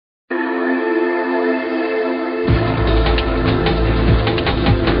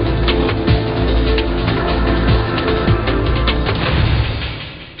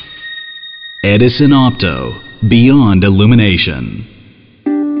Edison Opto, beyond illumination.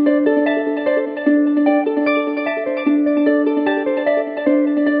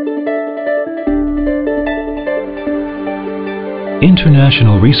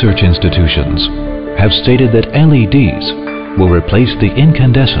 International research institutions have stated that LEDs will replace the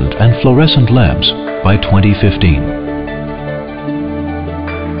incandescent and fluorescent lamps by 2015.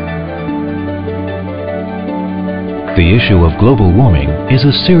 The issue of global warming is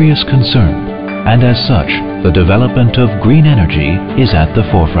a serious concern, and as such, the development of green energy is at the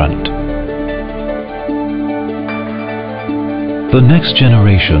forefront. The next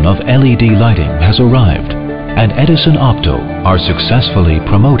generation of LED lighting has arrived, and Edison Opto are successfully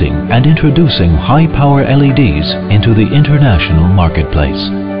promoting and introducing high-power LEDs into the international marketplace.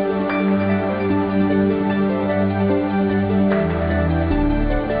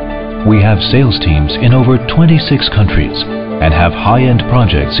 We have sales teams in over 26 countries and have high-end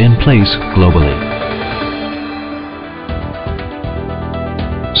projects in place globally.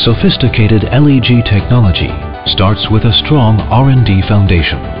 Sophisticated LED technology starts with a strong R&D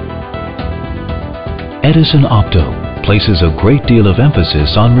foundation. Edison Opto places a great deal of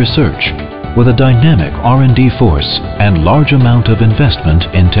emphasis on research with a dynamic R&D force and large amount of investment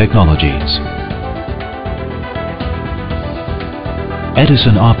in technologies.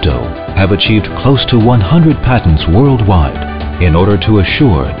 Edison Opto have achieved close to 100 patents worldwide in order to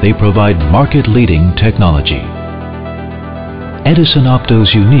assure they provide market-leading technology. Edison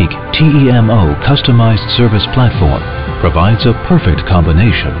Opto's unique TEMO customized service platform provides a perfect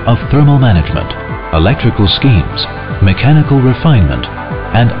combination of thermal management, electrical schemes, mechanical refinement,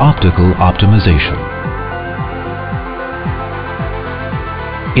 and optical optimization.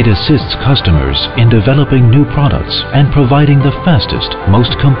 It assists customers in developing new products and providing the fastest,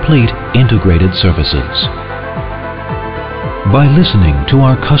 most complete integrated services. By listening to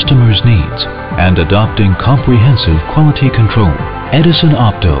our customers' needs and adopting comprehensive quality control, Edison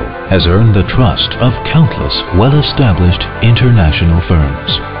Opto has earned the trust of countless well-established international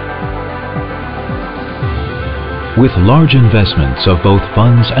firms. With large investments of both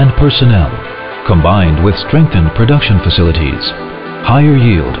funds and personnel, combined with strengthened production facilities, higher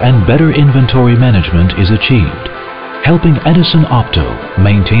yield and better inventory management is achieved, helping Edison Opto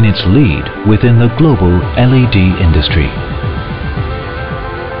maintain its lead within the global LED industry.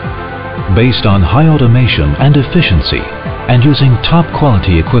 Based on high automation and efficiency and using top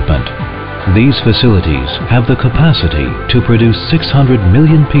quality equipment, these facilities have the capacity to produce 600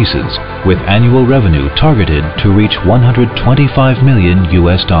 million pieces with annual revenue targeted to reach $125 million.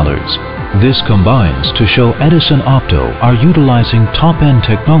 This combines to show Edison Opto are utilizing top-end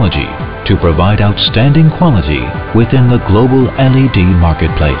technology to provide outstanding quality within the global LED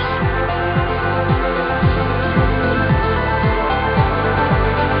marketplace.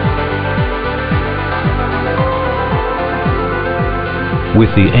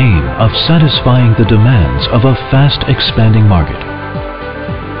 With the aim of satisfying the demands of a fast-expanding market,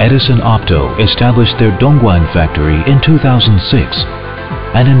 Edison Opto established their Dongguan factory in 2006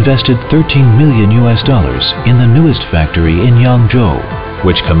 and invested $13 million in the newest factory in Yangzhou,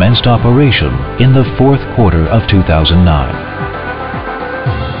 which commenced operation in the fourth quarter of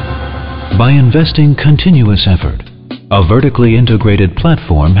 2009. By investing continuous effort, a vertically integrated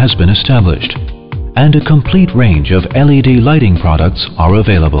platform has been established, and a complete range of LED lighting products are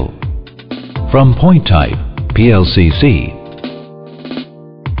available. From point type, PLCC,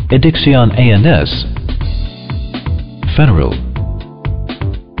 Edison ANS, Federal,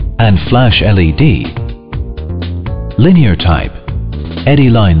 and Flash LED, linear type, Eddy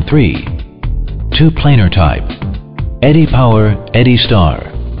Line 3, two-planar type, Eddy Power, Eddy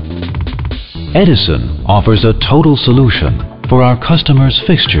Star. Edison offers a total solution for our customers'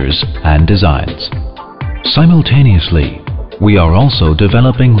 fixtures and designs. Simultaneously, we are also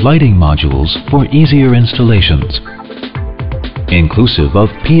developing lighting modules for easier installations, inclusive of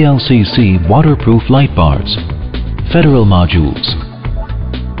PLCC waterproof light bars, Federal modules,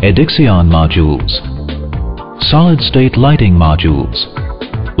 Edison modules, solid-state lighting modules,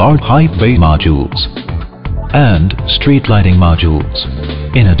 large height bay modules, and street lighting modules.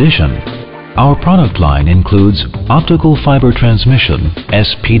 In addition, our product line includes optical fiber transmission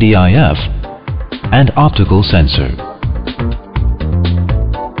 (SPDIF) and optical sensor.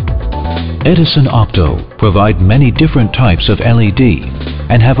 Edison Opto provide many different types of LED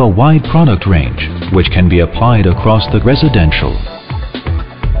and have a wide product range which can be applied across the residential,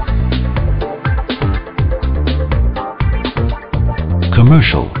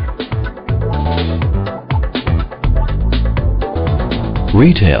 commercial,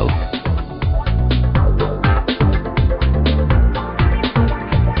 retail,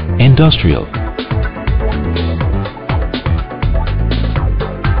 industrial,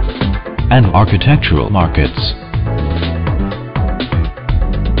 and architectural markets.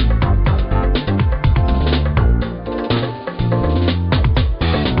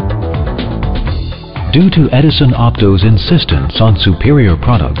 Due to Edison Opto's insistence on superior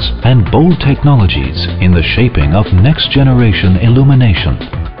products and bold technologies in the shaping of next-generation illumination,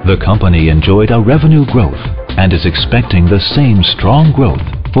 the company enjoyed a revenue growth and is expecting the same strong growth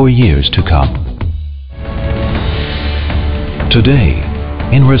for years to come. Today,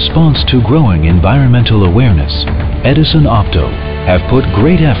 in response to growing environmental awareness, Edison Opto have put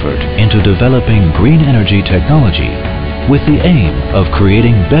great effort into developing green energy technology with the aim of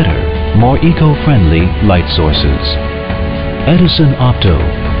creating better, more eco-friendly light sources. Edison Opto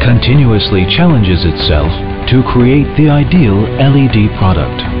continuously challenges itself to create the ideal LED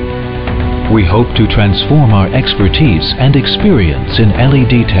product. We hope to transform our expertise and experience in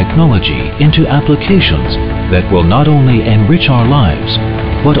LED technology into applications that will not only enrich our lives,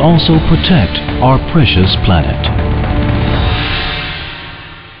 but also protect our precious planet.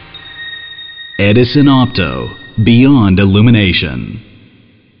 Edison Opto, beyond illumination.